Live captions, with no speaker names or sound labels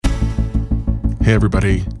Hey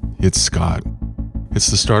everybody, it's Scott. It's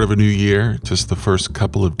the start of a new year, just the first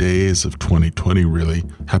couple of days of 2020 really.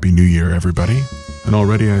 Happy New Year everybody. And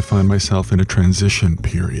already I find myself in a transition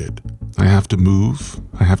period. I have to move,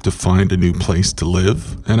 I have to find a new place to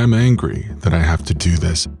live, and I'm angry that I have to do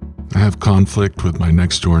this. I have conflict with my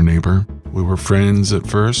next door neighbor. We were friends at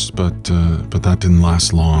first, but that didn't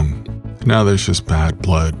last long. Now there's just bad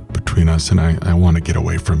blood between us and I want to get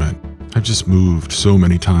away from it. I've just moved so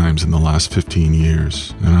many times in the last 15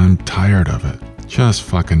 years, and I'm tired of it. Just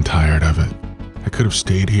fucking tired of it. I could have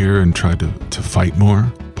stayed here and tried to fight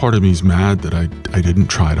more. Part of me's mad that I didn't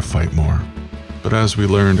try to fight more. But as we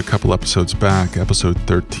learned a couple episodes back, episode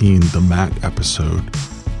 13, the Matt episode,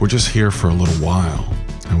 we're just here for a little while,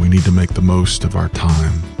 and we need to make the most of our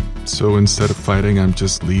time. So instead of fighting, I'm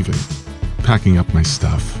just leaving, packing up my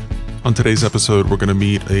stuff. On today's episode, we're going to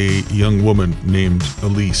meet a young woman named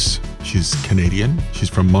Elise. She's Canadian. She's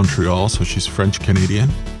from Montreal, so she's French-Canadian.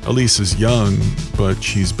 Elise is young, but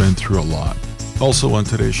she's been through a lot. Also on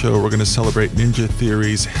today's show, we're going to celebrate Ninja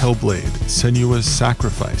Theory's Hellblade, Senua's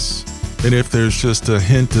Sacrifice. And if there's just a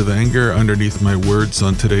hint of anger underneath my words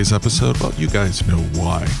on today's episode, well, you guys know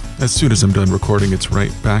why. As soon as I'm done recording, it's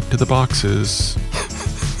right back to the boxes.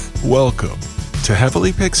 Welcome to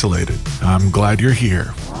Heavily Pixelated. I'm glad you're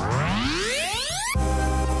here.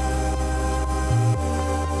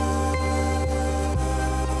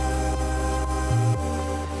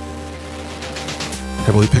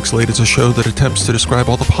 Heavily Pixelated is a show that attempts to describe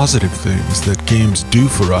all the positive things that games do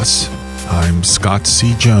for us. I'm Scott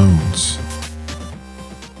C. Jones.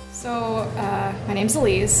 So, my name's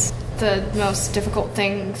Elise. The most difficult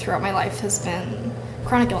thing throughout my life has been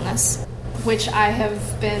chronic illness, which I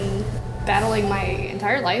have been battling my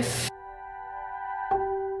entire life.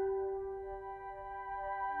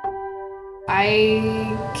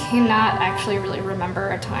 I cannot actually really remember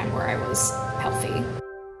a time where I was healthy.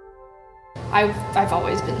 I've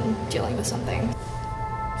always been dealing with something.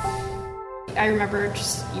 I remember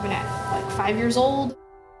just even at like 5 years old,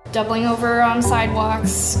 doubling over on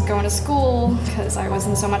sidewalks, going to school because I was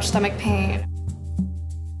in so much stomach pain.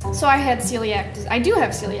 So I had celiac disease. I do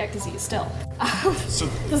have celiac disease still. So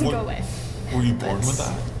it doesn't go away. Were you born with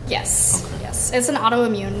that? Yes. Okay. Yes. It's an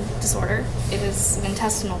autoimmune disorder. It is an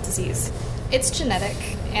intestinal disease. It's genetic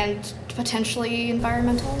and potentially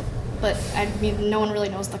environmental, but I mean, no one really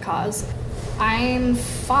knows the cause. I'm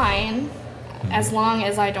fine as long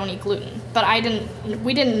as I don't eat gluten. But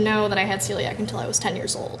we didn't know that I had celiac until I was 10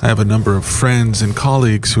 years old. I have a number of friends and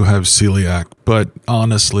colleagues who have celiac, but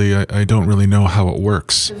honestly, I don't really know how it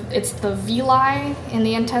works. It's the villi in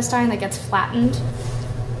the intestine that gets flattened,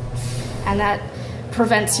 and that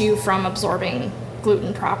prevents you from absorbing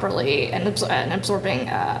gluten properly and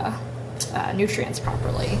absorbing nutrients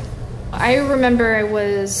properly. I remember I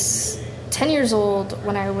was 10 years old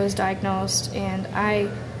when I was diagnosed, and I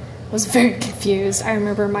was very confused. I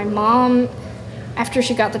remember my mom, after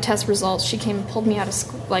she got the test results, she came and pulled me out of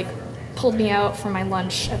school, pulled me out for my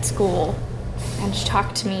lunch at school, and she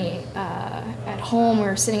talked to me at home. We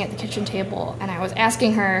were sitting at the kitchen table, and I was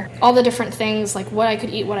asking her all the different things, like what I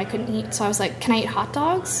could eat, what I couldn't eat. So I was like, can I eat hot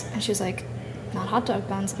dogs? And she was like, not hot dog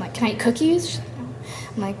buns. I'm like, can I eat cookies? She's like, no.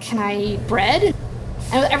 I'm like, can I eat bread?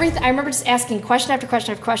 And I remember just asking question after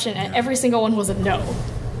question after question, and every single one was a no.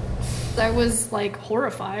 I was like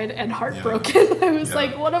horrified and heartbroken. Yeah. I was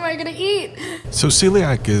like, what am I going to eat? So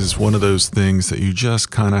celiac is one of those things that you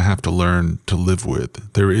just kind of have to learn to live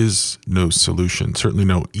with. There is no solution, certainly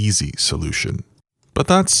no easy solution. But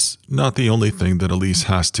that's not the only thing that Elise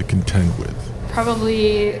has to contend with.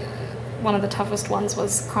 Probably one of the toughest ones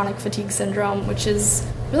was chronic fatigue syndrome, which is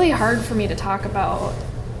really hard for me to talk about.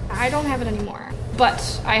 I don't have it anymore.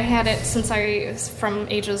 But I had it since I was from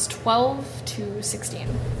ages 12 to 16.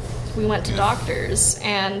 We went to doctors,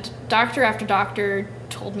 and doctor after doctor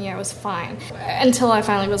told me I was fine until I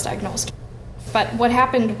finally was diagnosed. But what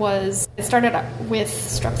happened was it started with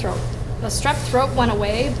strep throat. The strep throat went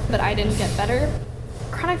away, but I didn't get better.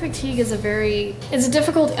 Chronic fatigue is it's a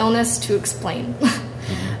difficult illness to explain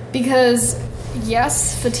because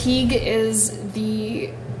yes, fatigue is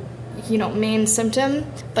the main symptom,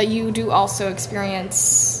 but you do also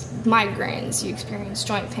experience migraines, you experience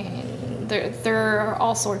joint pain. There are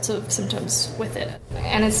all sorts of symptoms with it.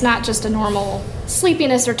 And it's not just a normal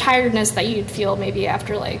sleepiness or tiredness that you'd feel maybe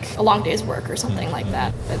after like a long day's work or something like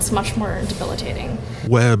that. It's much more debilitating.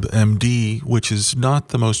 WebMD, which is not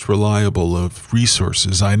the most reliable of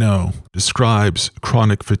resources I know, describes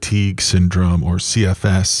chronic fatigue syndrome, or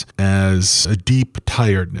CFS, as a deep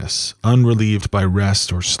tiredness, unrelieved by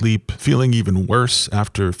rest or sleep, feeling even worse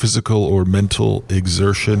after physical or mental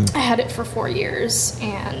exertion. I had it for 4 years,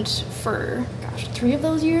 and for for, 3 of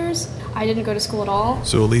those years, I didn't go to school at all.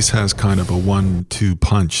 So Elise has kind of a 1-2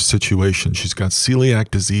 punch situation. She's got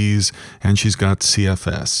celiac disease and she's got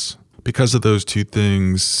CFS. Because of those two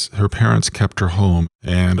things, her parents kept her home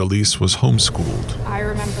and Elise was homeschooled. I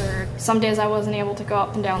remember some days I wasn't able to go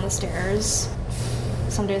up and down the stairs.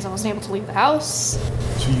 Some days I wasn't able to leave the house.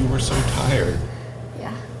 So you were so tired.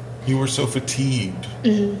 Yeah. You were so fatigued.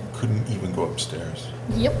 Mm-hmm. Couldn't even go upstairs.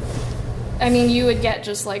 Yep. I mean, you would get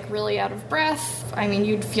just like really out of breath. I mean,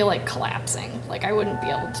 you'd feel like collapsing. Like I wouldn't be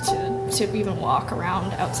able to even walk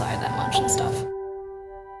around outside that much and stuff.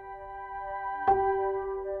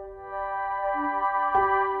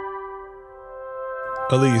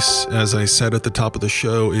 Elise, as I said at the top of the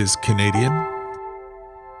show, is Canadian.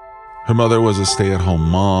 Her mother was a stay-at-home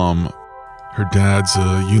mom. Her dad's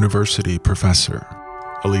a university professor.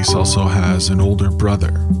 Elise also has an older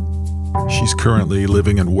brother. She's currently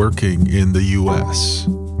living and working in the U.S.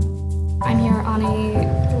 I'm here on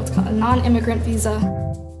what's called a non-immigrant visa.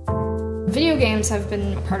 Video games have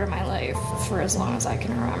been a part of my life for as long as I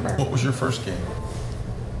can remember. What was your first game?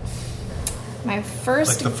 My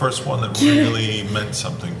first... Like the first one that really meant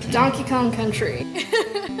something to you? Donkey Kong Country.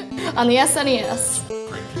 On the SNES.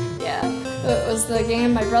 Great game. Yeah. It was the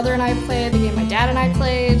game my brother and I played, the game my dad and I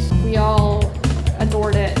played. We all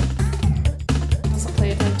adored it. I also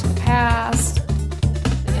played Link to the Past.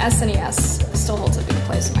 The SNES still holds a big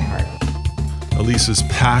place in my heart. Elise's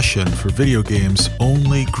passion for video games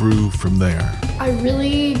only grew from there. I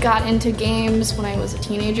really got into games when I was a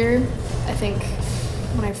teenager. I think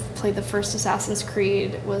when I played the first Assassin's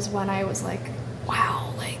Creed was when I was like,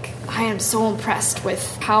 wow, like I am so impressed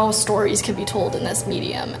with how stories can be told in this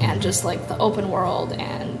medium, and just like the open world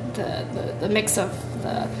and the mix of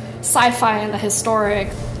the sci-fi and the historic,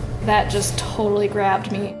 that just totally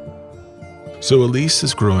grabbed me. So Elise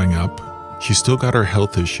is growing up. She's still got her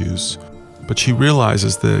health issues, but she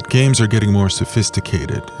realizes that games are getting more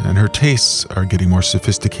sophisticated and her tastes are getting more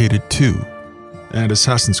sophisticated too. And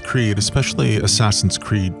Assassin's Creed, especially Assassin's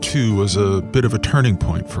Creed 2, was a bit of a turning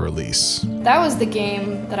point for Elise. That was the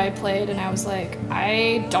game that I played, and I was like,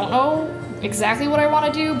 I don't know exactly what I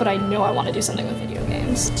want to do, but I know I want to do something with video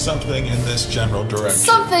games. Something in this general direction.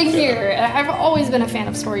 Something here. I've always been a fan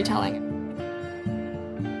of storytelling.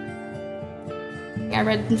 I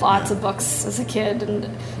read lots of books as a kid, and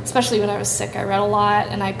especially when I was sick, I read a lot,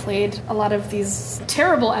 and I played a lot of these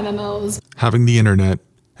terrible MMOs. Having the internet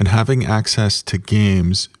and having access to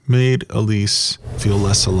games made Elise feel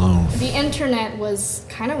less alone. The internet was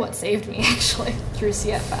kind of what saved me, actually, through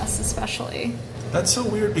CFS especially. That's so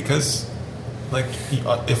weird because, like,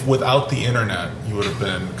 if without the internet, you would have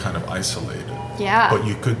been kind of isolated. Yeah. But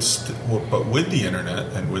you could, but with the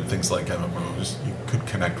internet and with things like MMOs, you could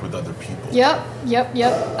connect with other people. Yep.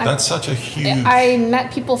 That's such a huge... I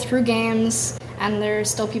met people through games, and there's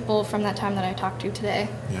still people from that time that I talk to today.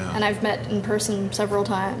 Yeah. And I've met in person several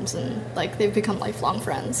times, and like they've become lifelong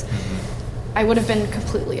friends. Mm-hmm. I would have been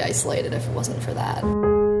completely isolated if it wasn't for that.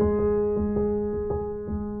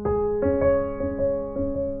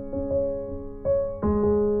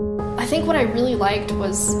 I think what I really liked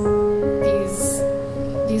was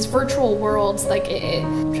these virtual worlds. Like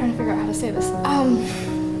I'm trying to figure out how to say this.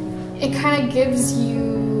 It kind of gives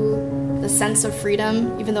you the sense of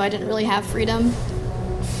freedom, even though I didn't really have freedom.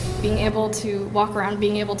 Being able to walk around,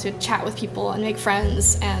 being able to chat with people and make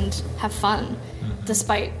friends and have fun,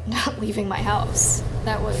 despite not leaving my house.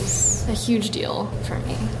 That was a huge deal for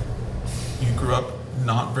me. You grew up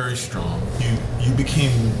not very strong. You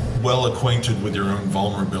became well acquainted with your own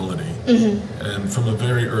vulnerability. Mm-hmm. And from a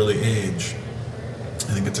very early age,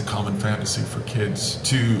 I think it's a common fantasy for kids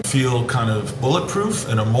to feel kind of bulletproof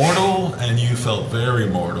and immortal, and you felt very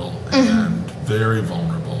mortal and very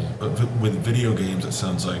vulnerable. But with video games, it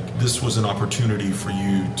sounds like this was an opportunity for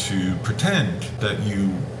you to pretend that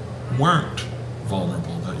you weren't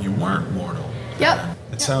vulnerable, that you weren't mortal. Yep.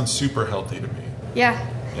 It sounds super healthy to me. Yeah.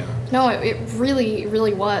 No, it really,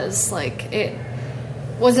 really was. Like, it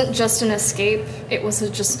wasn't just an escape. It was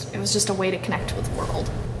just a way to connect with the world.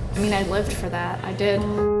 I mean, I lived for that. I did.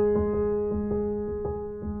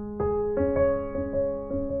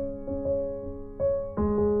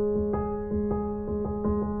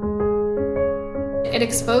 It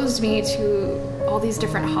exposed me to all these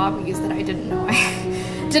different hobbies that I didn't know I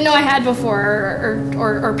had before,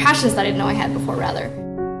 or passions that I didn't know I had before, rather.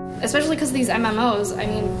 Especially because these MMOs, I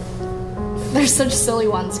mean, they're such silly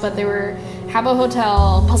ones, but they were Habbo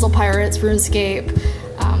Hotel, Puzzle Pirates, RuneScape.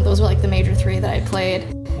 Those were like the major 3 that I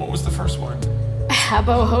played. What was the first one?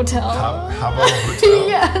 Habbo Hotel. Habbo Hotel?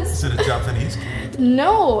 Yes. Is it a Japanese game?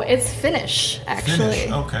 No, it's Finnish, actually.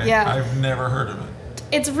 Finnish, okay. Yeah. I've never heard of it.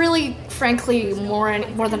 It's really frankly,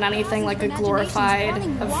 more than anything, like a glorified,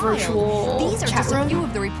 a virtual These are chat just a room. few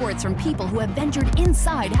of the reports from people who have ventured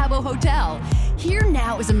inside Habbo Hotel. Here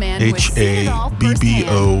now is a man who has seen it all firsthand.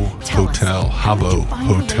 HABBO Tell us, Hotel, how did you Habbo find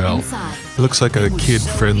your way Hotel. inside? It looks like a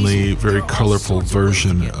kid-friendly, very colorful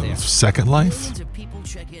version of Second Life.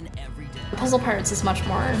 Puzzle Pirates is much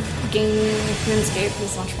more gamey, RuneScape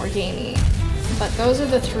is much more gamey. But those are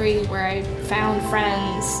the three where I found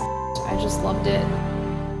friends. I just loved it.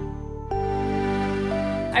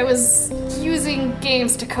 I was using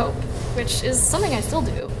games to cope, which is something I still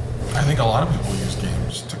do. I think a lot of people use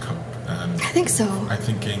games to cope. And I think so. I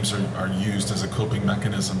think games are used as a coping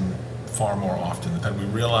mechanism far more often than we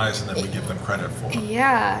realize and than we give them credit for.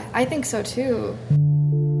 Yeah, I think so too.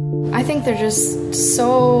 I think they're just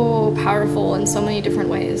so powerful in so many different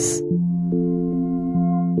ways.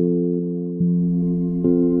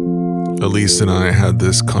 Elise and I had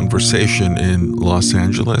this conversation in Los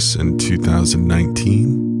Angeles in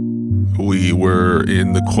 2019. We were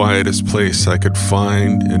in the quietest place I could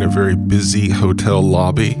find in a very busy hotel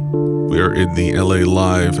lobby. We are in the LA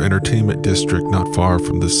Live Entertainment District not far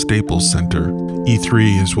from the Staples Center.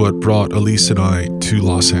 E3 is what brought Elise and I to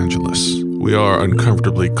Los Angeles. We are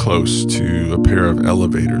uncomfortably close to a pair of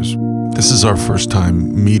elevators. This is our first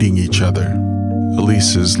time meeting each other.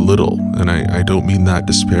 Elise is little, and I don't mean that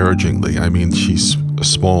disparagingly. I mean she's a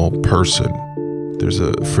small person. There's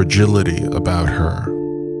a fragility about her.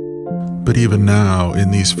 But even now,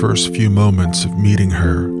 in these first few moments of meeting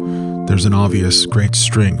her, there's an obvious great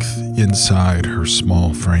strength inside her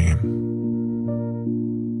small frame.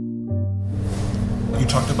 You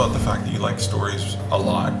talked about the fact that you like stories a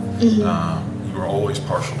lot. Mm-hmm. You were always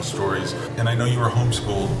partial to stories. And I know you were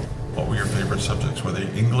homeschooled. What were your favorite subjects? Were they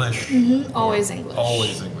English? Mm-hmm. Always English.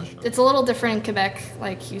 Always English. It's a little different in Quebec.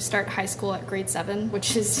 Like, you start high school at grade 7,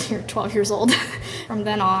 which is you're 12 years old. From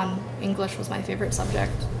then on, English was my favorite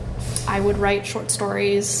subject. I would write short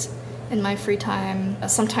stories in my free time,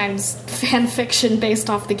 sometimes fan fiction based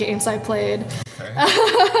off the games I played. Okay.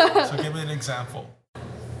 So give me an example.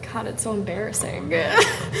 God, it's so embarrassing.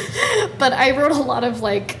 But I wrote a lot of,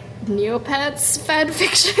 like, Neopets fan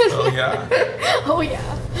fiction. Oh, yeah? Oh,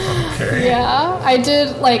 yeah. Okay. Yeah, I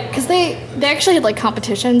did, like, because they actually had, like,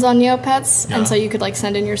 competitions on Neopets, Yeah. and so you could, like,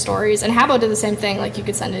 send in your stories. And Habbo did the same thing, like, you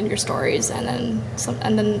could send in your stories, and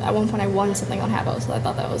then at one point I won something on Habbo, so I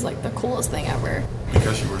thought that was, like, the coolest thing ever.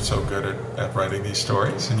 Because you were so good at writing these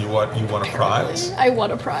stories, and you won a prize? I won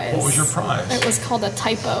a prize. What was your prize? It was called a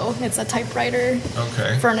typo. It's a typewriter.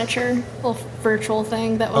 Okay. Furniture, little virtual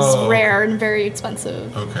thing that was rare and very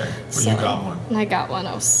expensive. Okay, but So, you got one. And I got one.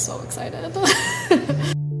 I was so excited.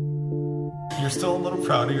 You're still a little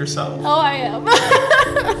proud of yourself? Oh, I am.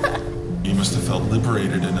 You must have felt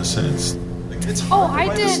liberated in a sense. Like, it's hard to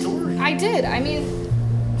write a story. I did. I mean,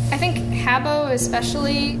 I think Habbo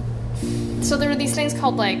especially. So there were these things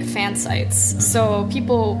called, like, fan sites. So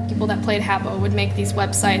people that played Habbo would make these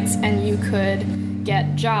websites, and you could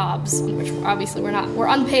get jobs, which obviously we're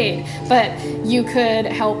unpaid, but you could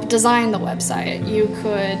help design the website. You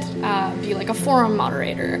could be like a forum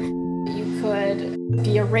moderator. You could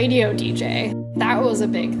be a radio DJ. That was a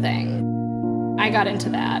big thing. I got into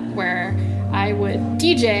that, where I would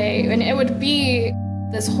DJ, and it would be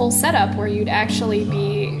this whole setup where you'd actually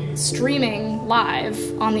be streaming live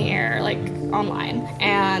on the air, like online,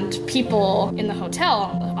 and people in the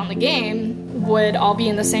hotel on the game would all be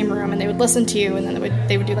in the same room, and they would listen to you, and then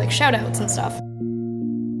they would do, like, shout outs and stuff.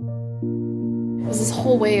 It was this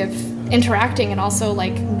whole way of interacting, and also,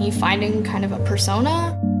 like, me finding kind of a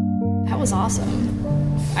persona. That was awesome.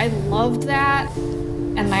 I loved that,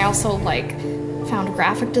 and I also, like, found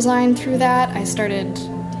graphic design through that. I started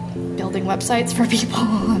building websites for people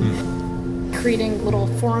and creating little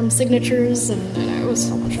forum signatures, and it was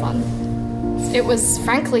so much fun. It was,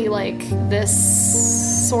 frankly, like,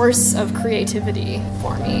 this source of creativity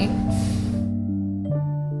for me.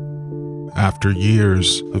 After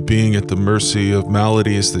years of being at the mercy of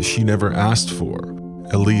maladies that she never asked for,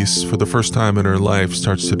 Elise, for the first time in her life,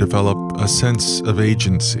 starts to develop a sense of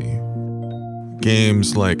agency.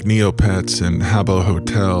 Games like Neopets and Habbo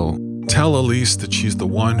Hotel tell Elise that she's the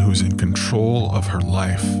one who's in control of her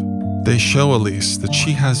life. They show Elise that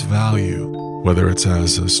she has value, whether it's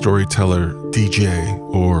as a storyteller, DJ,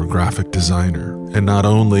 or graphic designer. And not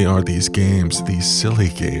only are these games, these silly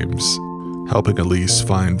games, helping Elise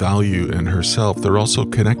find value in herself, they're also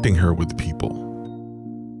connecting her with people.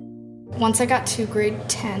 Once I got to grade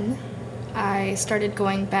 10, I started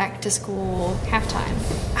going back to school half-time.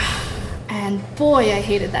 And boy, I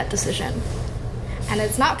hated that decision. And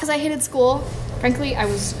it's not because I hated school. Frankly, I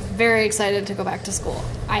was very excited to go back to school.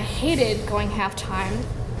 I hated going half-time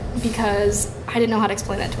because I didn't know how to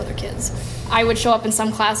explain that to other kids. I would show up in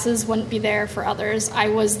some classes, wouldn't be there for others. I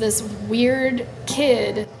was this weird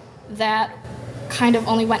kid that kind of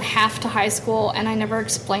only went half to high school, and I never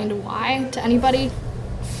explained why to anybody.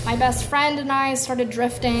 My best friend and I started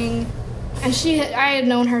drifting, and I had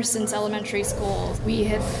known her since elementary school. We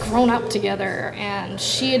had grown up together, and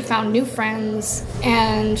she had found new friends,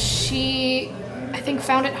 and she, I think,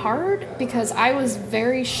 found it hard because I was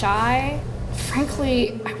very shy.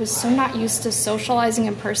 Frankly, I was so not used to socializing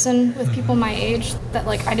in person with people my age that,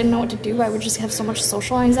 like, I didn't know what to do. I would just have so much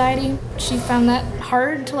social anxiety. She found that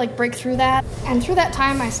hard to, like, break through that. And through that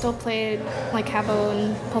time, I still played, like, Habbo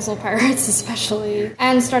and Puzzle Pirates especially,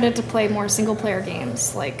 and started to play more single-player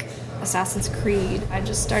games, like Assassin's Creed. I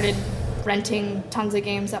just started renting tons of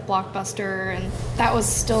games at Blockbuster, and that was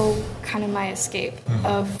still kind of my escape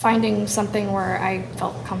of finding something where I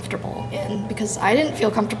felt comfortable in, because I didn't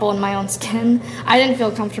feel comfortable in my own skin. I didn't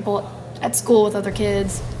feel comfortable at school with other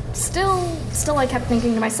kids. Still I kept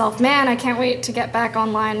thinking to myself, man, I can't wait to get back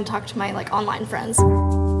online and talk to my, like, online friends,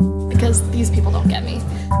 because these people don't get me.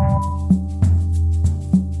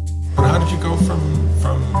 But how did you go from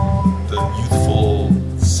the youthful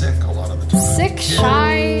sick a lot of the time? Sick,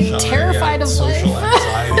 shy, terrified of life. Social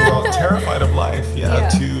anxiety, terrified of life,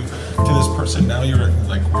 to this person. Now you're,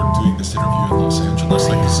 like, we're doing this interview in Los Angeles.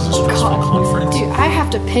 Like, this is a stressful conference. Dude, I have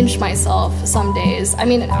to pinch myself some days. I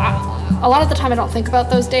mean, a lot of the time I don't think about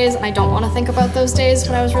those days, and I don't want to think about those days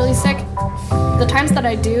when I was really sick. The times that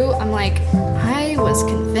I do, I'm like, I was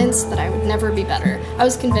convinced that I would never be better. I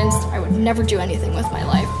was convinced I would never do anything with my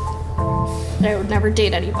life, that I would never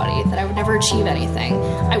date anybody, that I would never achieve anything.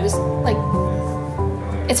 I was like,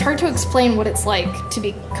 it's hard to explain what it's like to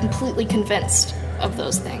be completely convinced of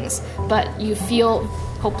those things, but you feel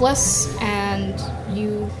hopeless and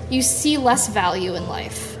you see less value in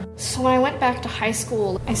life. So when I went back to high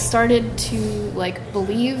school, I started to, like,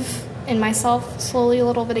 believe in myself slowly a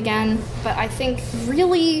little bit again, but I think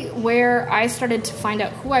really where I started to find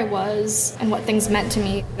out who I was and what things meant to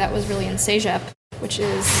me, that was really in Cégep, which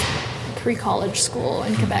is pre-college school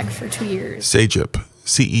in Quebec for 2 years. Cégep,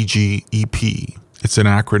 C-E-G-E-P. It's an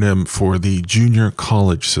acronym for the junior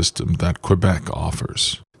college system that Quebec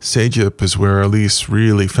offers. Cégep is where Elise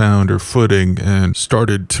really found her footing and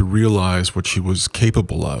started to realize what she was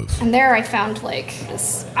capable of. And there I found, like,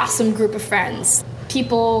 this awesome group of friends.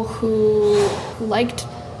 People who liked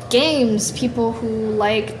games, people who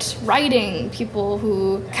liked writing, people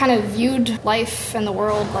who kind of viewed life and the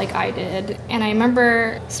world like I did. And I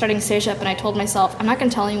remember starting Cégep, and I told myself, I'm not going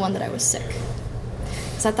to tell anyone that I was sick.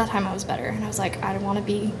 Because at that time I was better, and I was like, I want to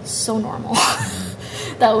be so normal.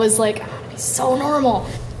 That was like, I want to be so normal.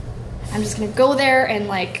 I'm just going to go there and,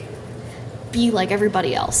 like, be like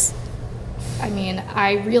everybody else. I mean,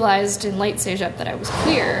 I realized in late Cégep that I was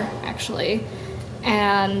queer, actually,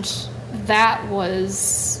 and that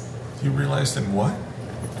was... You realized in what?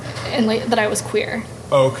 That I was queer.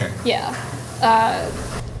 Oh, okay. Yeah.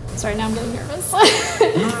 Sorry, now I'm getting nervous.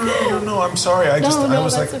 No, I'm sorry. I was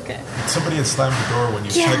that's like, okay. Somebody had slammed the door when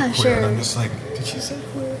you said queer, sure. and I'm just like, did she say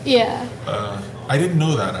queer? Yeah. I didn't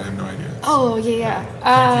know that. I had no idea. Oh, yeah.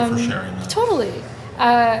 Thank you for sharing that. Totally.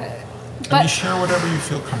 But you share whatever you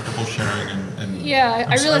feel comfortable sharing. And yeah,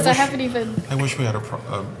 I realize I haven't even... I wish we had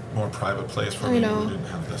a more private place where we didn't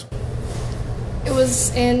have this. It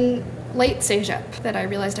was in late Cégep that I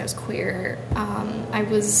realized I was queer.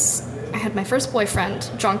 I had my first boyfriend,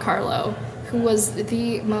 Giancarlo, who was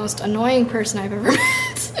the most annoying person I've ever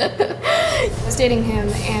met. I was dating him,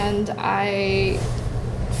 and I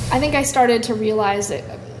think I started to realize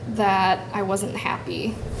that I wasn't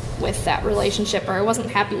happy with that relationship, or I wasn't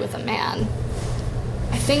happy with a man.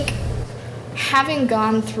 I think having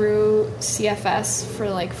gone through CFS for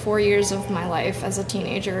like 4 years of my life as a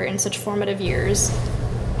teenager in such formative years,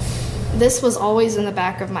 this was always in the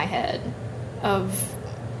back of my head of,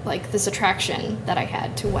 like, this attraction that I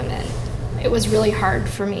had to women. It was really hard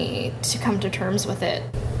for me to come to terms with it,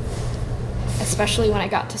 especially when I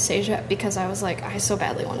got to Cégep, because I was like, I so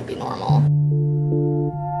badly want to be normal.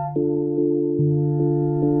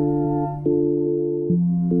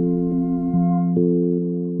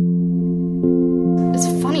 It's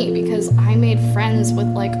funny because I made friends with,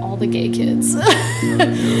 like, all the gay kids.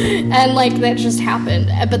 And, like, that just happened.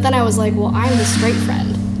 But then I was like, well, I'm the straight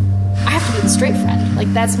friend. I have to be the straight friend.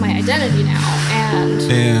 Like, that's my identity now.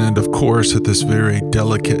 And of course, at this very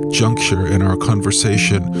delicate juncture in our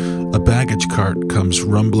conversation, a baggage cart comes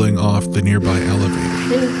rumbling off the nearby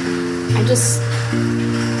elevator.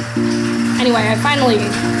 Anyway, I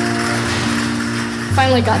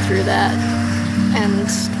finally got through that and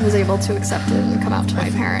was able to accept it and come out to my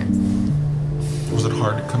parents. Was it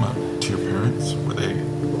hard to come out to your parents?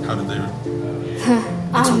 How did they...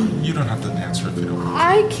 you don't have to answer if you don't want to.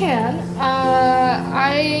 I can.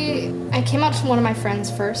 I came out to one of my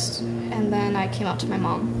friends first, and then I came out to my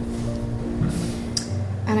mom.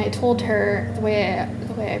 And I told her the way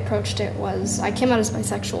I approached it was I came out as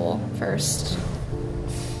bisexual first.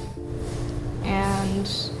 And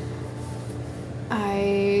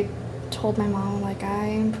I told my mom, like,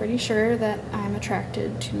 I'm pretty sure that I'm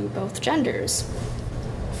attracted to both genders.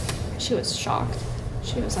 She was shocked.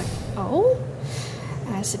 She was like, oh?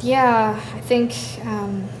 And I said, yeah, I think,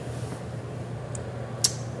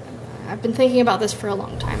 I've been thinking about this for a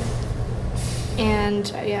long time.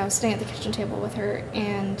 And, I was sitting at the kitchen table with her,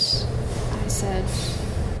 and I said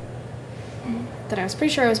that I was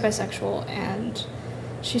pretty sure I was bisexual, and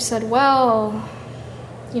she said, well,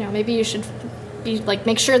 maybe you should be, like,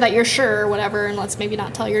 make sure that you're sure or whatever, and let's maybe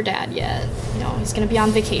not tell your dad yet. He's going to be on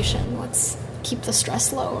vacation. Let's keep the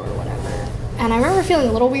stress low or whatever. And I remember feeling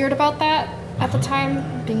a little weird about that at the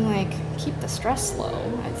time, being like, keep the stress low.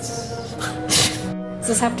 Does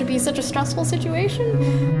this have to be such a stressful situation?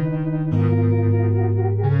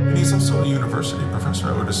 And he's also a university professor.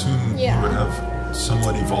 I would assume you would have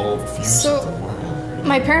somewhat evolved views of the world.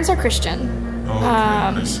 My parents are Christian. Oh, okay,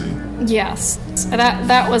 I see. Yes.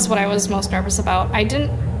 That was what I was most nervous about.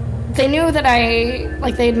 They knew that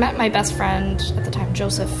they'd met my best friend at the time,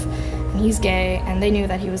 Joseph, and he's gay, and they knew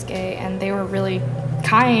that he was gay, and they were really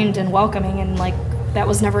kind and welcoming, and, like, that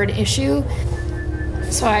was never an issue.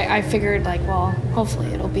 So I figured, like, well, hopefully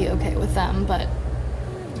it'll be okay with them,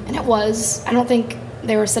 and it was. I don't think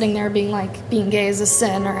they were sitting there being like, being gay is a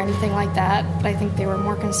sin or anything like that, but I think they were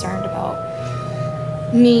more concerned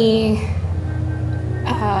about me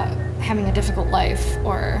having a difficult life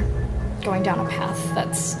or going down a path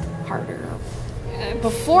that's harder.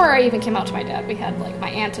 Before I even came out to my dad, we had, like, my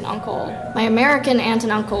aunt and uncle, my American aunt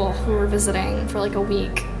and uncle, who were visiting for, like, a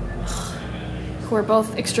week, who were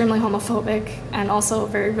both extremely homophobic and also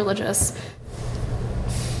very religious.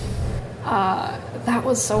 That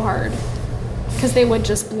was so hard, because they would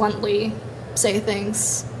just bluntly say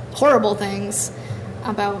things, horrible things,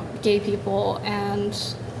 about gay people. And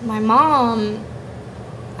my mom,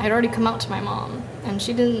 I'd already come out to my mom, and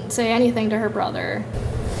she didn't say anything to her brother.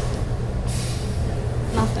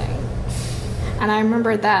 Nothing. And I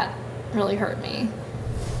remember that really hurt me.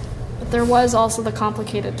 But there was also the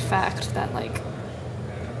complicated fact that, like,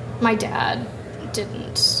 my dad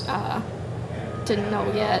didn't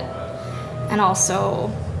know yet, and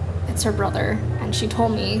also it's her brother, and she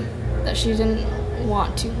told me that she didn't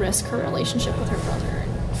want to risk her relationship with her brother.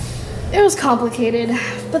 It was complicated,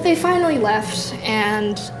 but they finally left,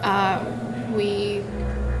 and I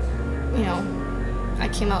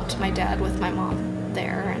came out to my dad with my mom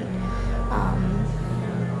there, and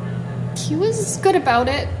he was good about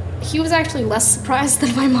it. He was actually less surprised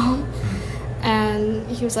than my mom, and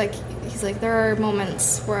he's like, there are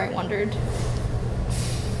moments where I wondered.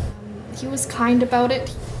 He was kind about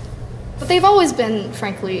it, but they've always been,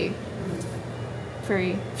 pretty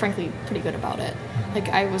good about it. Like,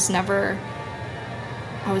 I was never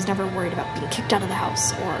worried about being kicked out of the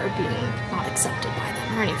house or being not accepted by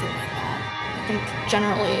them or anything like that. I think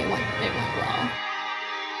generally it went well.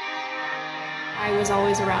 I was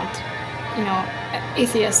always around,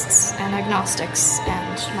 atheists and agnostics,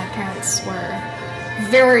 and my parents were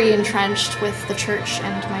very entrenched with the church,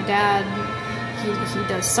 and my dad, he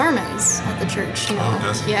does sermons at the church,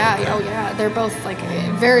 does he? Yeah, okay. oh yeah, they're both, like,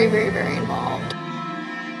 very, very, very involved,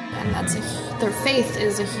 and their faith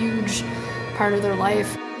is a huge part of their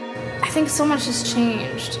life. I think so much has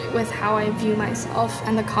changed with how I view myself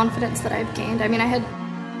and the confidence that I've gained. I mean, I had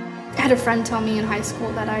a friend tell me in high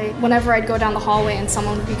school that whenever I'd go down the hallway and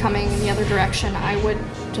someone would be coming in the other direction, I would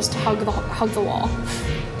just hug the wall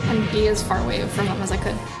and be as far away from them as I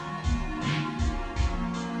could.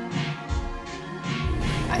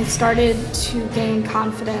 I started to gain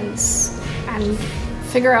confidence and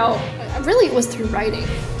figure out, really it was through writing.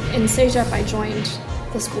 In CEGEP, I joined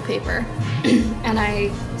the school paper, and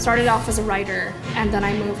I started off as a writer, and then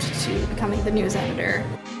I moved to becoming the news editor.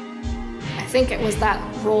 I think it was that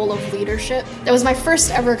role of leadership. It was my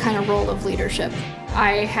first ever kind of role of leadership.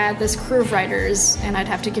 I had this crew of writers, and I'd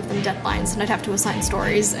have to give them deadlines, and I'd have to assign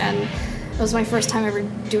stories, and it was my first time ever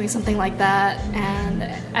doing something like that. And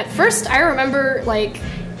at first, I remember, like,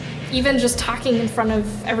 even just talking in front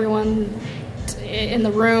of everyone in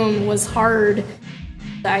the room was hard.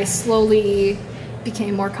 I slowly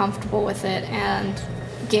became more comfortable with it and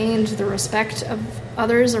gained the respect of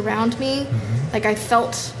others around me. Like, I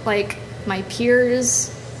felt like my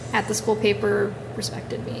peers at the school paper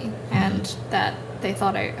respected me, and that they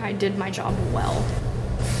thought I did my job well.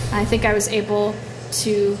 I think I was able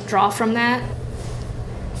to draw from that,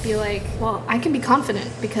 be like, well, I can be confident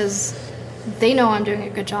because they know I'm doing a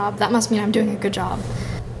good job. That must mean I'm doing a good job.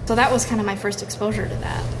 So that was kind of my first exposure to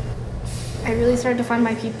that. I really started to find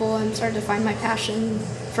my people and started to find my passion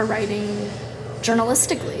for writing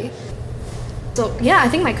journalistically. So yeah, I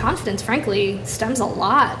think my confidence, frankly, stems a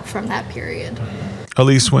lot from that period.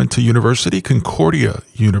 Elise went to University, Concordia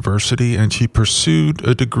University, and she pursued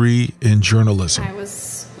a degree in journalism. It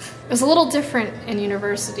was a little different in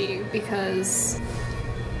university because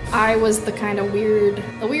I was the kind of weird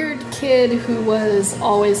kid who was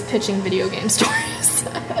always pitching video game stories.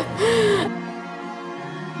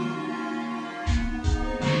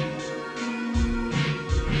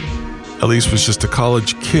 Elise was just a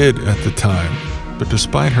college kid at the time, but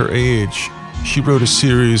despite her age, she wrote a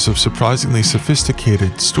series of surprisingly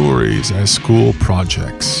sophisticated stories as school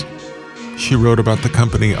projects. She wrote about the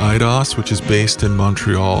company Eidos, which is based in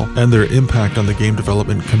Montreal, and their impact on the game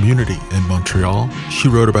development community in Montreal. She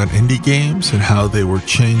wrote about indie games and how they were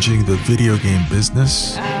changing the video game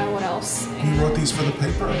business. What else? You wrote these for the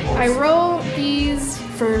paper? I wrote these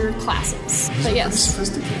for classes. These are pretty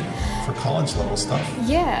sophisticated for college level stuff.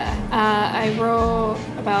 Yeah. I wrote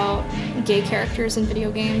about gay characters in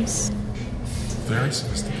video games. Very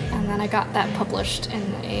sophisticated. And then I got that published in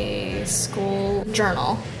a school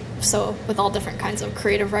journal. So with all different kinds of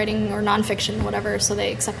creative writing or nonfiction, whatever, so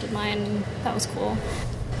they accepted mine, and that was cool.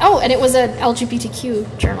 Oh, and it was an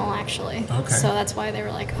LGBTQ journal, actually. Okay. So that's why they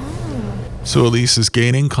were like, oh. So Elise is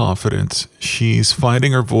gaining confidence, she's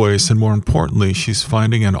finding her voice, and more importantly, she's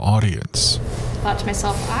finding an audience. I thought to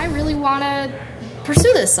myself, I really want to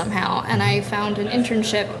pursue this somehow, and I found an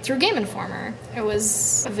internship through Game Informer. It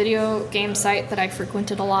was a video game site that I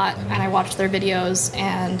frequented a lot, and I watched their videos,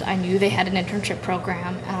 and I knew they had an internship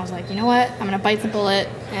program, and I was like, you know what, I'm going to bite the bullet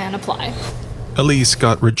and apply. Elise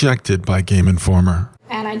got rejected by Game Informer.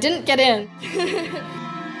 And I didn't get in.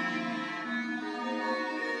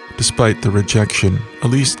 Despite the rejection,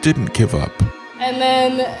 Elise didn't give up. And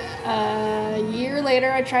then a year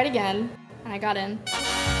later, I tried again, and I got in.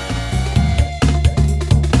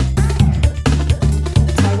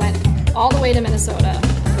 All the way to Minnesota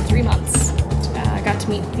for 3 months. I got to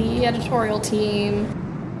meet the editorial team.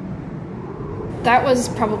 That was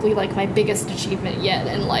probably like my biggest achievement yet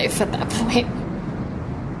in life at that point.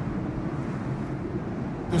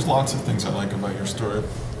 There's lots of things I like about your story,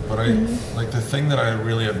 but like the thing that I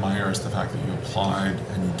really admire is the fact that you applied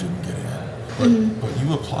and you didn't get in. But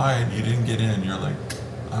you applied, you didn't get in, you're like,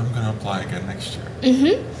 I'm going to apply again next year.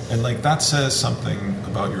 And like that says something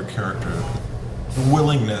about your character. The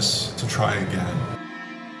willingness to try again.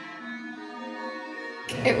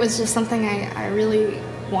 It was just something I really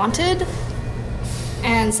wanted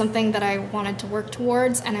and something that I wanted to work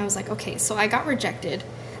towards, and I was like, okay, so I got rejected.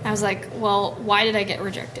 I was like, well, why did I get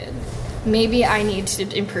rejected? Maybe I need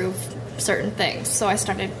to improve certain things. So I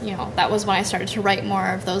started, that was when I started to write more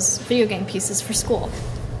of those video game pieces for school.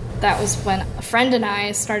 That was when a friend and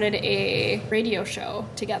I started a radio show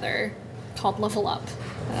together called Level Up.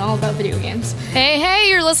 All about video games. Hey,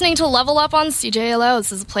 you're listening to Level Up on CJLO.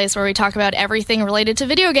 This is a place where we talk about everything related to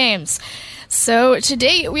video games. So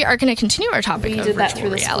today we are going to continue our topic of virtual reality. We did that through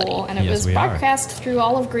the school, and it was broadcast through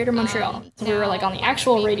all of Greater Montreal. So we were like on the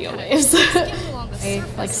actual radio waves.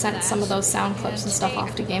 I sent some of those sound clips and stuff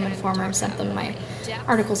off to Game Informer and sent them my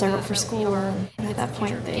articles I wrote for school. And at that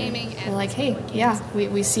point they were like, hey, yeah,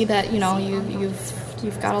 we see that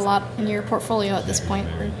you've got a lot in your portfolio at this point.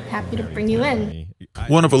 We're happy to bring you in.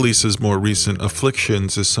 One of Elise's more recent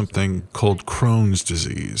afflictions is something called Crohn's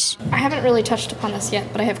disease. I haven't really touched upon this yet,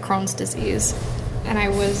 but I have Crohn's disease, and I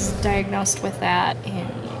was diagnosed with that in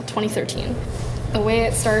 2013. The way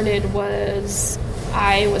it started was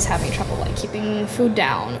I was having trouble keeping food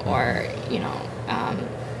down, or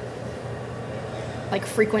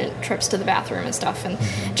frequent trips to the bathroom and stuff, and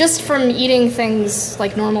just from eating things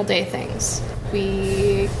like normal day things.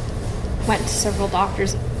 We went to several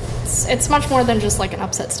doctors. It's much more than just an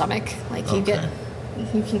upset stomach. You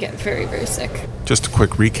can get very, very sick. Just a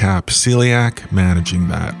quick recap: celiac, managing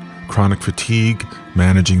that; chronic fatigue,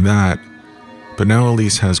 managing that. But now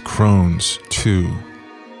Elise has Crohn's too.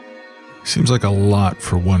 Seems like a lot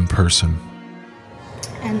for one person.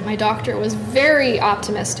 And my doctor was very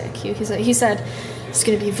optimistic. He said it's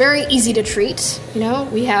going to be very easy to treat.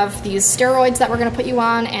 We have these steroids that we're going to put you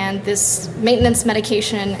on, and this maintenance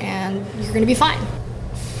medication, and you're going to be fine.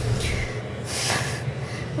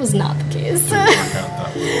 Was not the case.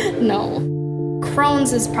 No.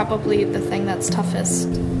 Crohn's is probably the thing that's toughest.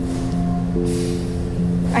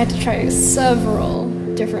 I had to try several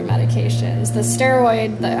different medications.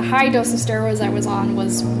 The high dose of steroids I was on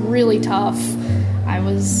was really tough. I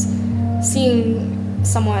was seeing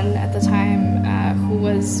someone at the time who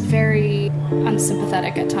was very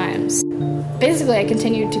unsympathetic at times. Basically, I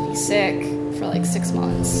continued to be sick for like 6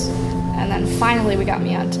 months, and then finally we got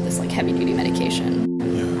me onto this like heavy-duty medication.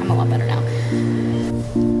 I'm a lot better now.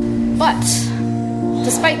 But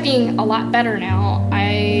despite being a lot better now,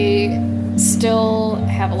 I still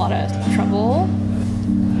have a lot of trouble.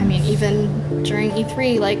 I mean, even during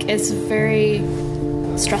E3, like, it's very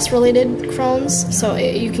stress-related Crohn's, so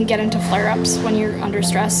you can get into flare-ups when you're under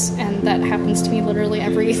stress, and that happens to me literally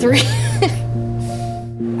every E3.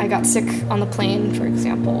 I got sick on the plane, for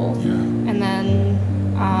example, and then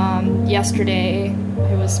yesterday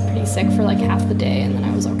I was pretty sick for like half the day, and then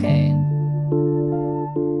I was okay.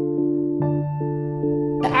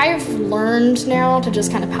 I've learned now to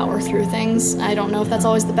just kind of power through things. I don't know if that's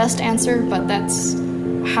always the best answer, but that's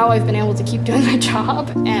how I've been able to keep doing my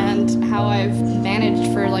job and how I've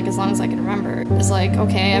managed for like as long as I can remember. It's like,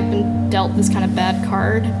 okay, I've been dealt this kind of bad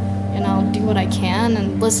card, and I'll do what I can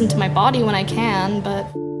and listen to my body when I can, but...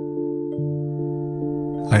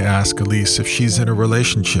 I ask Elise if she's in a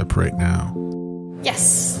relationship right now.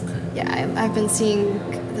 Yes. Yeah, I've been seeing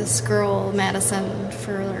this girl, Madison,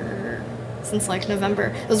 since like November.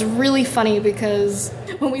 It was really funny because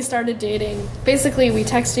when we started dating, basically we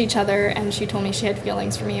texted each other and she told me she had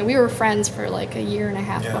feelings for me, and we were friends for like a year and a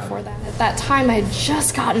half before that. At that time, I had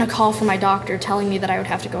just gotten a call from my doctor telling me that I would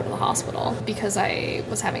have to go to the hospital because I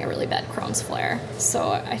was having a really bad Crohn's flare.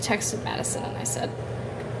 So I texted Madison and I said,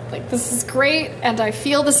 like, this is great and I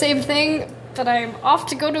feel the same thing, but I'm off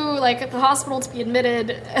to go to like the hospital to be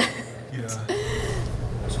admitted.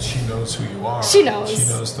 She knows who you are. She knows. She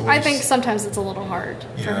knows the way. I think sometimes it's a little hard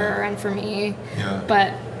for her and for me. Yeah.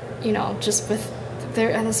 But, you know, just with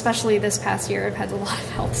and especially this past year, I've had a lot of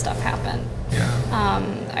health stuff happen. Yeah.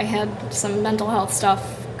 I had some mental health stuff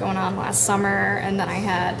going on last summer, and then I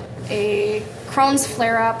had a Crohn's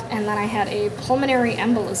flare-up, and then I had a pulmonary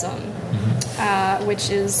embolism, which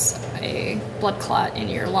is a blood clot in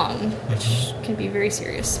your lung, which can be very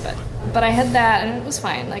serious. But I had that, and it was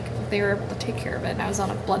fine. Like, they were able to take care of it, and I was on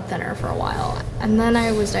a blood thinner for a while. And then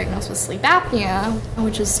I was diagnosed with sleep apnea,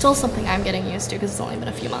 which is still something I'm getting used to because it's only been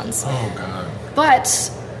a few months. Oh, God. But,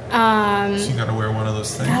 so you gotta wear one of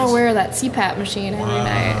those things? Gotta wear that CPAP machine every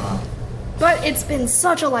night. But it's been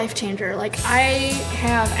such a life changer. Like, I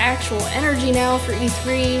have actual energy now for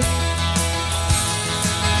E3.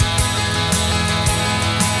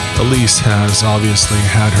 Elise has obviously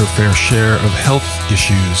had her fair share of health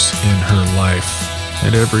issues in her life.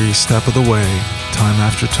 And every step of the way, time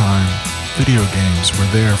after time, video games were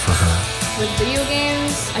there for her. With video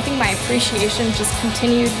games, I think my appreciation just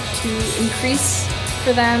continued to increase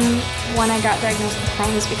for them when I got diagnosed with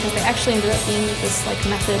Crohn's, because they actually ended up being this like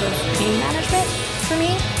method of pain management for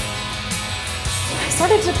me. I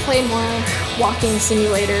started to play more walking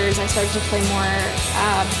simulators. I started to play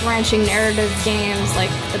more branching narrative games like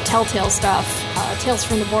the Telltale stuff, Tales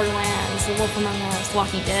from the Borderlands, The Wolf Among Us,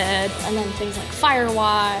 Walking Dead, and then things like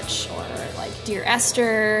Firewatch or like Dear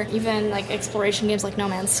Esther, even like exploration games like No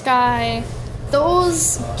Man's Sky.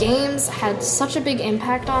 Those games had such a big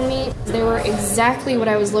impact on me. They were exactly what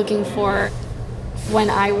I was looking for when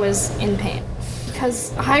I was in pain,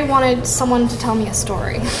 because I wanted someone to tell me a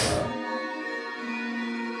story.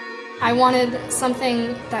 I wanted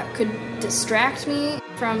something that could distract me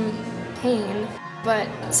from pain, but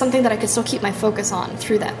something that I could still keep my focus on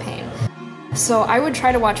through that pain. So I would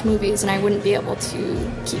try to watch movies and I wouldn't be able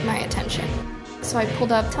to keep my attention. So I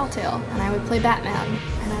pulled up Telltale and I would play Batman,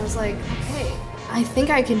 and I was like, okay, I think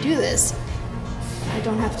I can do this. I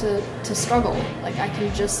don't have to struggle. Like, I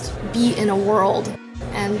can just be in a world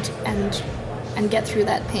and get through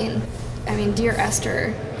that pain. I mean, Dear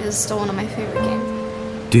Esther is still one of my favorite games.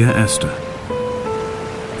 Dear Esther,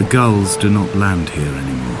 the gulls do not land here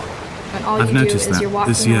anymore. And all I've you do noticed is that you're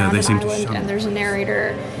walking this year around they an seem to island shun. and there's a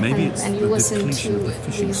narrator, Maybe it's and you the listen depletion to of the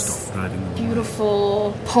fishing these stock driving them away.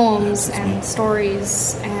 beautiful poems and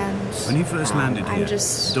stories, and When he first landed I'm here,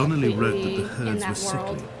 just Donnelly wrote that the completely herds in were that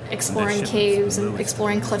world, sickly, exploring and their caves shepherds were and low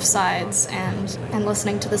exploring experts. cliff sides and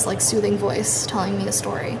listening to this like soothing voice telling me a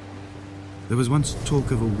story. There was once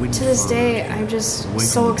talk of a wind To this farm day, here, I'm just away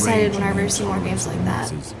so from the excited rage whenever I and see more games like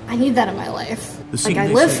that. noises. I need that in my life. The Like, scene I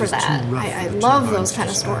they live say for is too that. rough I for the love turbines those to kind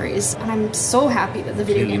of stand. stories. And I'm so happy that the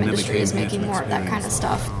video Clearly game never industry came is here to making more of that kind of experience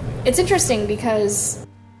stuff. the It's interesting because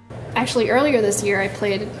actually earlier this year I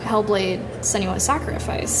played Hellblade: Senua's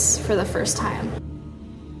Sacrifice for the first time.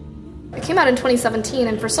 It came out in 2017,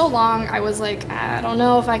 and for so long I was like, I don't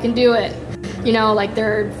know if I can do it. You know, like,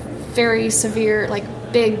 there are very severe, like,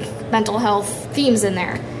 big mental health themes in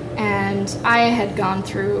there. And I had gone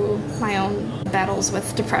through my own battles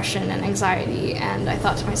with depression and anxiety, and I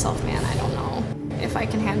thought to myself, man, I don't know if I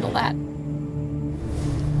can handle that.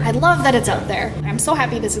 I love that it's out there. I'm so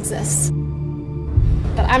happy this exists.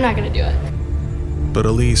 But I'm not going to do it. But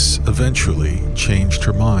Elise eventually changed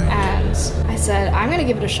her mind. And I said, I'm going to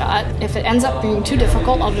give it a shot. If it ends up being too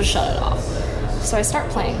difficult, I'll just shut it off. So I start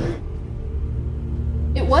playing.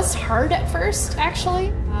 It was hard at first,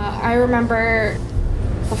 actually. I remember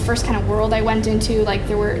the first kind of world I went into, like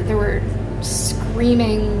there were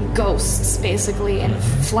screaming ghosts, basically, and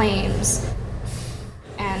flames.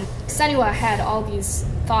 And Senua had all these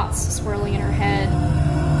thoughts swirling in her head.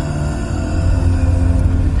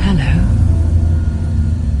 Hello.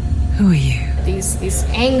 Who are you? These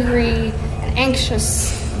angry and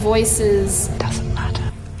anxious voices. Doesn't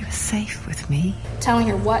matter. You're safe with me. Telling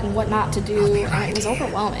her what and what not to do, and it was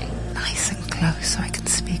overwhelming. Nice and close so I can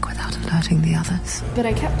speak without alerting the others. But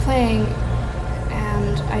I kept playing,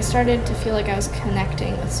 and I started to feel like I was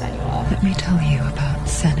connecting with Senua. Let me tell you about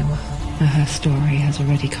Senua. Her story has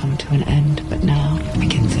already come to an end, but now it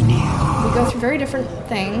begins anew. We go through very different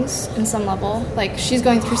things in some level. Like, she's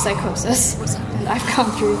going through psychosis, and I've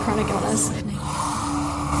gone through chronic illness.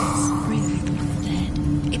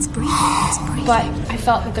 It's breathing. But I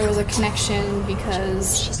felt that there was a connection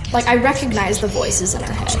because, like, I recognized the voices in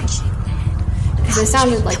her head. Because they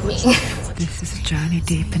sounded like me. This is a journey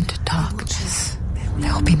deep into darkness.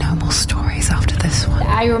 There will be no more stories after this one.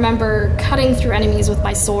 I remember cutting through enemies with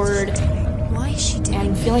my sword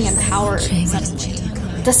and feeling empowered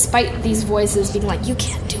suddenly. Despite these voices being like, you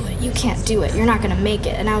can't do it, you can't do it, you're not going to make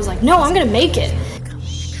it. And I was like, no, I'm going to make it. I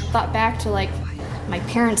thought back to, like, my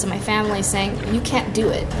parents and my family saying, you can't do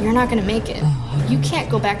it, you're not going to make it. You can't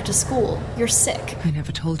go back to school, you're sick. I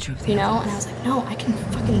never told you of that. You know? And I was like, no, I can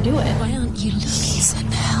fucking do it. Why aren't you looking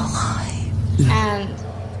at high? And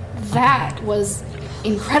that was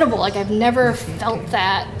incredible. Like, I've never felt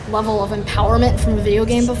that level of empowerment from a video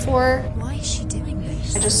game before. Why is she doing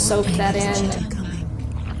this? I just soaked that in.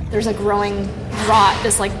 There's a growing rot,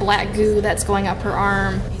 this like black goo that's going up her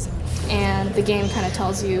arm, and the game kind of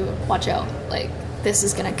tells you, watch out, like, this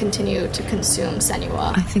is going to continue to consume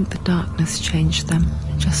Senua. I think the darkness changed them,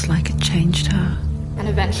 just like it changed her. And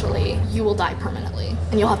eventually, you will die permanently,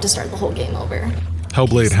 and you'll have to start the whole game over.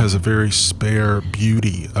 Hellblade has a very spare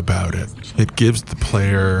beauty about it. It gives the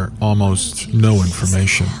player almost no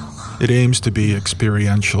information. It aims to be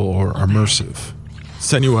experiential or immersive.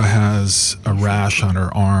 Senua has a rash on her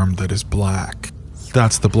arm that is black.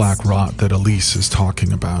 That's the black rot that Elise is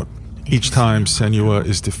talking about. Each time Senua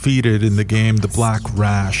is defeated in the game, the black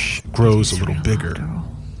rash grows a little bigger.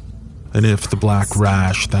 And if the black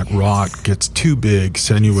rash, that rot, gets too big,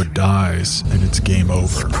 Senua dies and it's game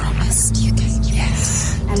over.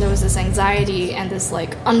 Yes. And there was this anxiety and this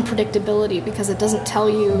like unpredictability because it doesn't tell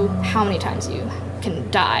you how many times you can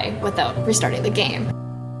die without restarting the game.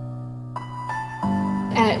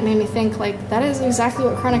 And it made me think, like, that is exactly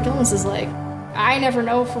what chronic illness is like. I never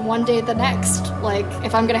know from one day to the next, like,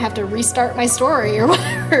 if I'm gonna have to restart my story or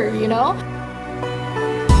whatever, you know?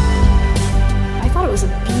 I thought it was a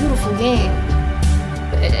beautiful game.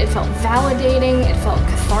 It felt validating, it felt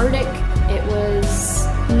cathartic. It was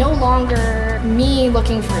no longer me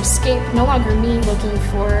looking for escape, no longer me looking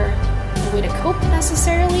for a way to cope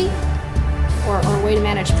necessarily, or a way to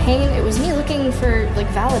manage pain. It was me looking for, like,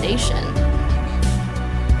 validation.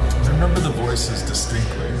 I remember the voices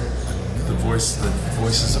distinctly. The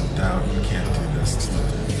voices of doubt, you can't do this.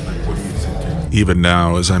 Like, what are you thinking? Even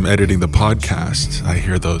now, as I'm editing the podcast, I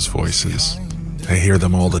hear those voices. I hear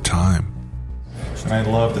them all the time. And I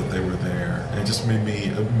love that they were there. It just made me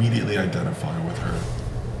immediately identify with her.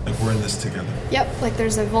 Like, we're in this together. Yep, like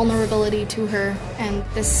there's a vulnerability to her and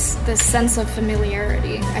this sense of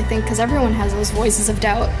familiarity, I think, because everyone has those voices of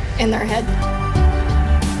doubt in their head.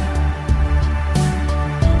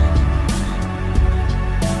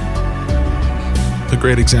 A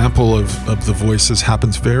great example of the voices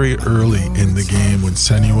happens very early in the game when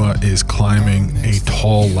Senua is climbing a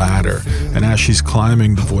tall ladder. And as she's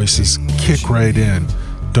climbing, the voices kick right in.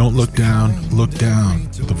 Don't look down, look down.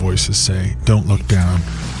 The voices say, don't look down,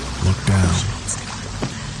 look down.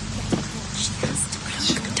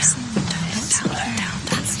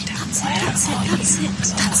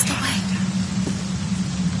 That's the way.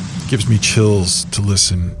 Gives me chills to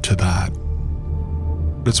listen to that.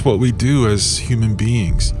 It's what we do as human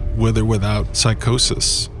beings, with or without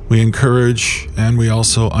psychosis. We encourage and we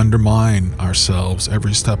also undermine ourselves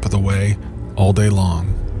every step of the way, all day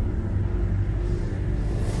long.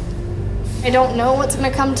 I don't know what's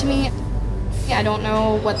going to come to me. I don't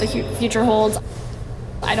know what the future holds.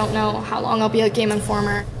 I don't know how long I'll be a Game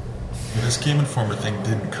Informer. This Game Informer thing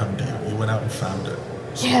didn't come to you. You went out and found it.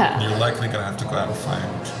 Yeah. And you're likely going to have to go out and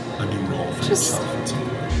find a new role for yourself at some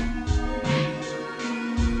point.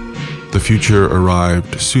 The future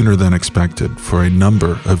arrived sooner than expected for a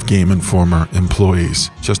number of Game Informer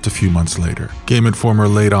employees just a few months later. Game Informer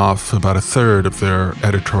laid off about a third of their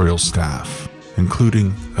editorial staff,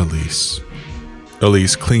 including Elise.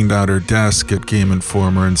 Elise cleaned out her desk at Game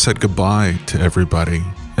Informer and said goodbye to everybody,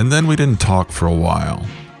 and then we didn't talk for a while.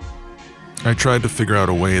 I tried to figure out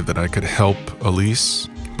a way that I could help Elise,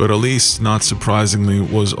 but Elise, not surprisingly,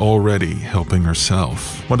 was already helping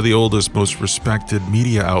herself. One of the oldest, most respected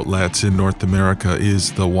media outlets in North America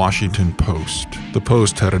is The Washington Post. The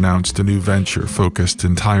Post had announced a new venture focused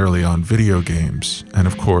entirely on video games, and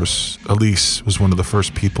of course, Elise was one of the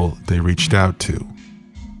first people they reached out to.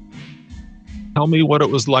 Tell me what it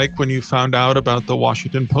was like when you found out about the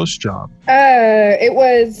Washington Post job. It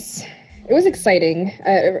was exciting.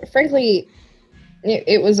 Frankly,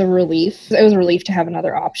 it was a relief. It was a relief to have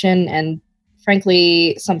another option, and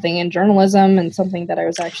frankly, something in journalism and something that I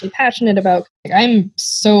was actually passionate about. I'm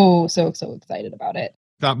so excited about it.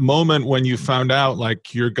 That moment when you found out,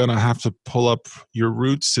 like, you're going to have to pull up your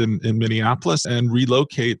roots in Minneapolis and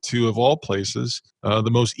relocate to, of all places,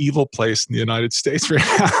 the most evil place in the United States right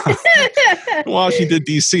now, Washington,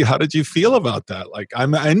 D.C. How did you feel about that? Like,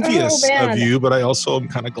 I'm envious of you, but I also am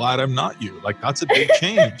kind of glad I'm not you. Like, that's a big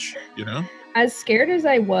change, you know? As scared as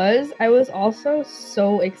I was also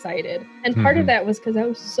so excited. And part of that was because I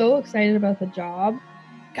was so excited about the job.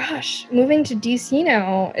 Gosh, moving to DC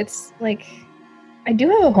now, it's like, I do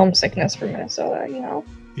have a homesickness for Minnesota, you know?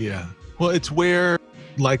 Yeah. Well, it's where,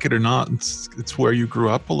 like it or not, it's where you grew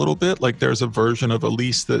up a little bit. Like, there's a version of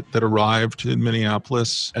Elise that arrived in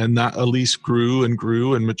Minneapolis, and that Elise grew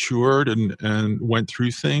and matured and went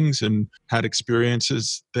through things and had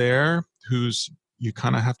experiences there whose you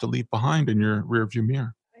kind of have to leave behind in your rearview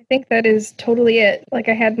mirror. I think that is totally it. Like,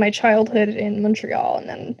 I had my childhood in Montreal, and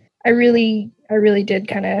then I really did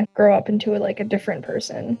kind of grow up into a different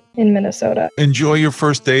person in Minnesota. Enjoy your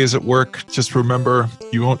first days at work. Just remember,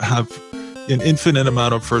 you won't have an infinite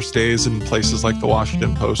amount of first days in places like the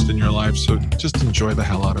Washington Post in your life, so just enjoy the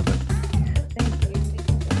hell out of it.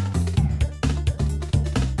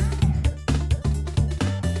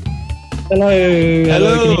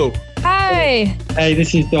 Hello. Hi. Hey,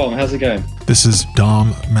 this is Dom. How's it going? This is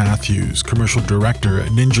Dom Matthews, commercial director at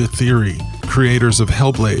Ninja Theory, creators of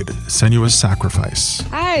Hellblade: Senua's Sacrifice.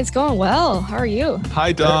 Hi, it's going well. How are you?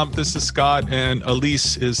 Hi, Dom. This is Scott, and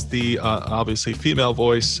Elise is the obviously female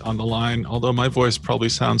voice on the line, although my voice probably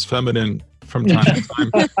sounds feminine from time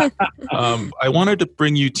to time. I wanted to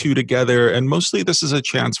bring you two together, and mostly this is a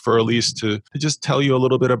chance for Elise to just tell you a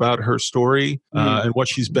little bit about her story and what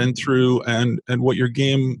she's been through and what your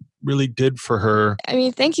game really did for her. I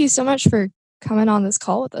mean, thank you so much for coming on this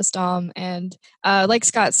call with us, Dom. And like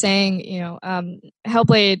Scott's saying,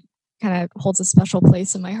 Hellblade kind of holds a special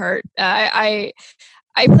place in my heart. I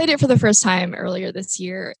played it for the first time earlier this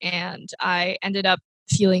year, and I ended up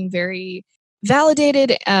feeling very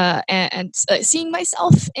validated and seeing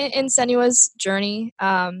myself in Senua's journey.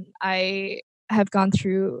 I have gone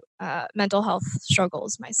through mental health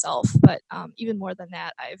struggles myself, but even more than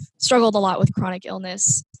that, I've struggled a lot with chronic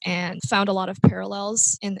illness and found a lot of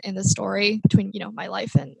parallels in the story between my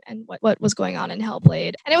life and what was going on in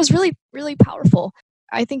Hellblade. And it was really, really powerful.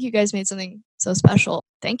 I think you guys made something so special.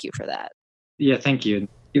 Thank you for that. Yeah, thank you.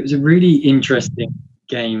 It was a really interesting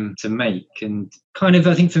game to make, and kind of,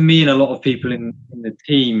 I think for me and a lot of people in the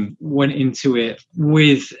team went into it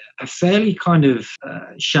with a fairly kind of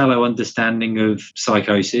shallow understanding of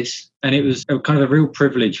psychosis, and it was kind of a real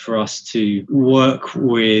privilege for us to work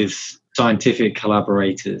with scientific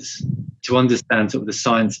collaborators to understand sort of the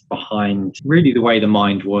science behind really the way the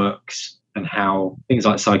mind works and how things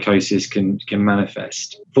like psychosis can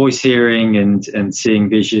manifest. Voice hearing and seeing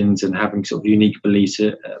visions and having sort of unique beliefs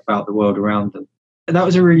about the world around them. And that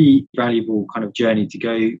was a really valuable kind of journey to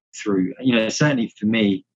go through, certainly for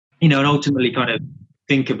me, and ultimately kind of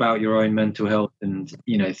think about your own mental health and,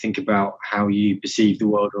 think about how you perceive the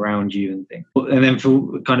world around you and things. And then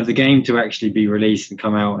for kind of the game to actually be released and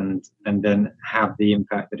come out and then have the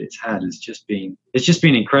impact that it's had, it's just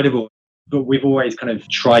been incredible. But we've always kind of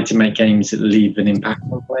tried to make games that leave an impact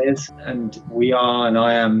on players. And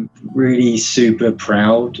I am really super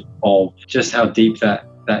proud of just how deep that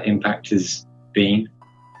impact has been.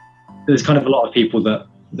 There's kind of a lot of people that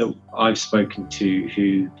I've spoken to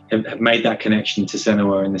who have made that connection to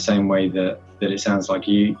Senua in the same way that it sounds like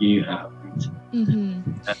you have.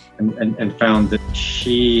 And found that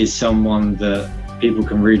she is someone that people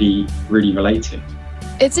can really, really relate to.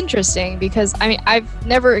 It's interesting because I mean I've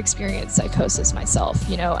never experienced psychosis myself,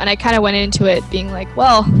 you know, and I kind of went into it being like,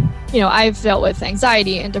 well, you know, I've dealt with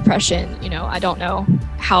anxiety and depression, you know, I don't know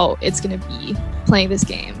how it's going to be playing this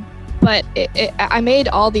game. But I made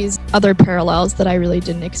all these other parallels that I really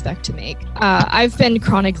didn't expect to make. I've been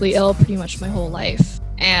chronically ill pretty much my whole life.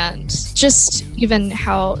 And just even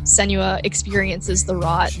how Senua experiences the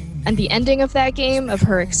rot and the ending of that game, of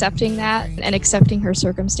her accepting that and accepting her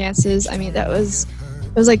circumstances. I mean, it was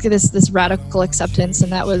like this radical acceptance,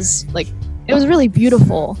 and that was like, it was really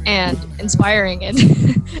beautiful and inspiring and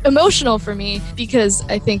emotional for me, because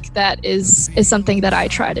I think that is something that I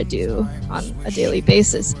try to do on a daily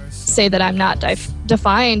basis. Say that I'm not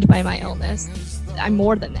defined by my illness. I'm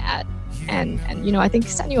more than that. And you know, I think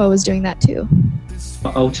Senua was doing that too.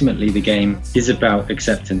 Ultimately, the game is about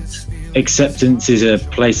acceptance. Acceptance is a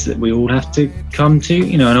place that we all have to come to,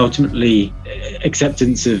 you know, and ultimately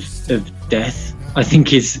acceptance of death, I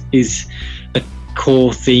think, is a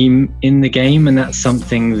core theme in the game, and that's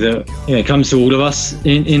something that, you know, comes to all of us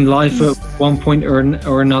in life at one point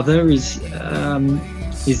or another, is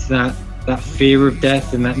that fear of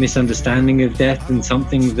death and that misunderstanding of death, and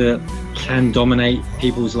something that can dominate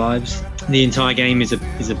people's lives. The entire game is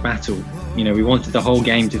a battle. You know, we wanted the whole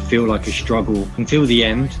game to feel like a struggle until the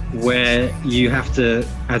end, where you have to,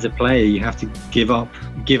 as a player, you have to give up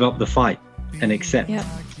the fight and accept. Yep.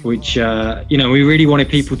 Which you know, we really wanted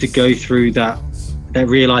people to go through that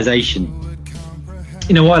realization.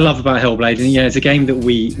 You know, what I love about Hellblade, and yeah, it's a game that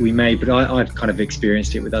we made, but I've kind of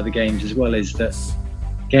experienced it with other games as well, is that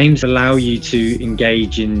games allow you to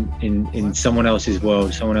engage in someone else's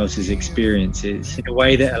world, someone else's experiences, in a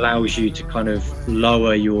way that allows you to kind of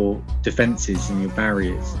lower your defenses and your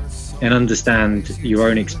barriers and understand your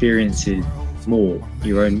own experiences more,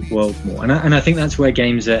 your own world more. And I think that's where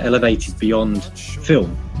games are elevated beyond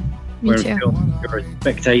film. Where in film, you're a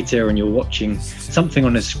spectator and you're watching something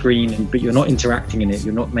on a screen, but you're not interacting in it,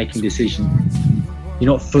 you're not making decisions, you're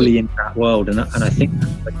not fully in that world. And I think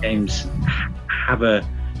that's where games have a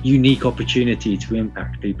unique opportunity to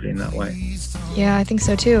impact people in that way. Yeah, I think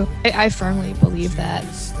so too. I firmly believe that,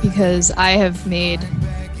 because I have made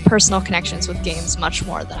personal connections with games much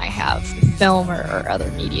more than I have film or other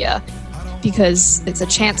media, because it's a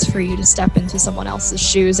chance for you to step into someone else's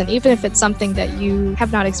shoes. And even if it's something that you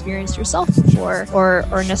have not experienced yourself before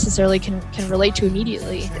or necessarily can relate to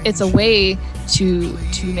immediately, it's a way to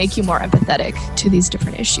make you more empathetic to these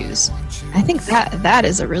different issues. I think that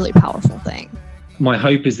is a really powerful thing. My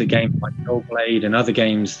hope is that games like Hellblade and other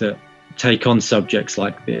games that take on subjects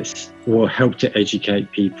like this will help to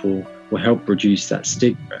educate people, will help reduce that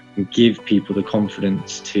stigma and give people the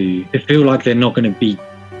confidence to feel like they're not going to be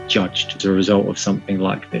judged as a result of something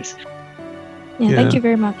like this. Yeah, thank you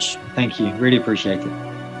very much. Thank you. Really appreciate it.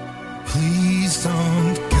 Please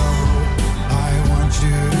don't go. I want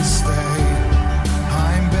you to stay.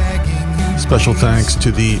 I'm begging you. Special thanks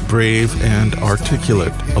to the brave and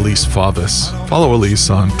articulate Elise Favis. Follow Elise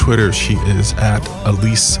on Twitter. She is at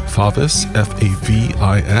Elise Favis,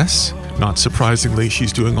 Favis. Not surprisingly,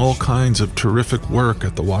 she's doing all kinds of terrific work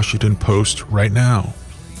at the Washington Post right now.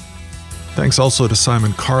 Thanks also to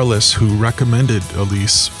Simon Carlis, who recommended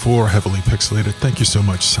Elise for Heavily Pixelated. Thank you so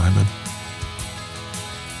much, Simon.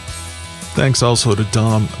 Thanks also to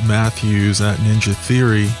Dom Matthews at Ninja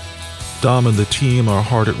Theory. Dom and the team are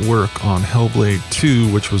hard at work on Hellblade 2,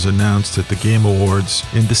 which was announced at the Game Awards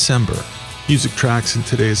in December. Music tracks in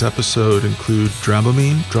today's episode include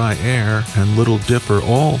Dramamine, Dry Air, and Little Dipper,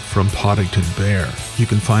 all from Poddington Bear. You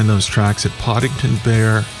can find those tracks at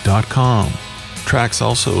poddingtonbear.com. Tracks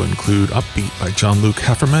also include Upbeat by Jean-Luc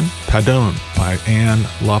Hefferman, Padone by Anne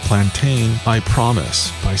LaPlantain, I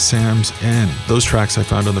Promise by Sam's N. Those tracks I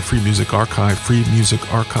found on the Free Music Archive,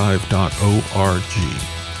 freemusicarchive.org.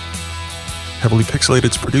 Heavily Pixelated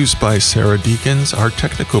is produced by Sarah Deakins. Our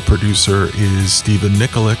technical producer is Stephen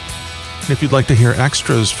Nikolic. And if you'd like to hear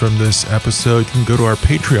extras from this episode, you can go to our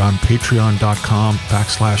Patreon,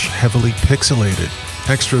 patreon.com/heavilypixelated.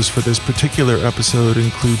 Extras for this particular episode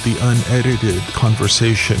include the unedited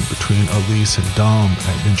conversation between Elise and Dom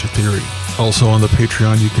at Ninja Theory. Also on the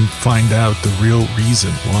Patreon, you can find out the real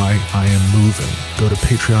reason why I am moving. Go to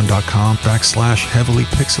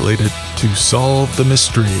patreon.com/heavilypixelated to solve the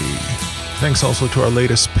mystery. Thanks also to our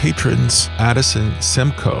latest patrons, Addison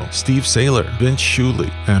Semko, Steve Saylor, Vince Shuley,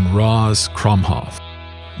 and Roz Kromhoff.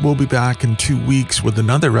 We'll be back in 2 weeks with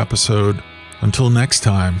another episode. Until next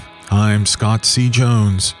time, I'm Scott C.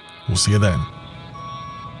 Jones. We'll see you then.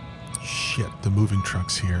 Shit, the moving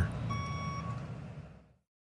truck's here.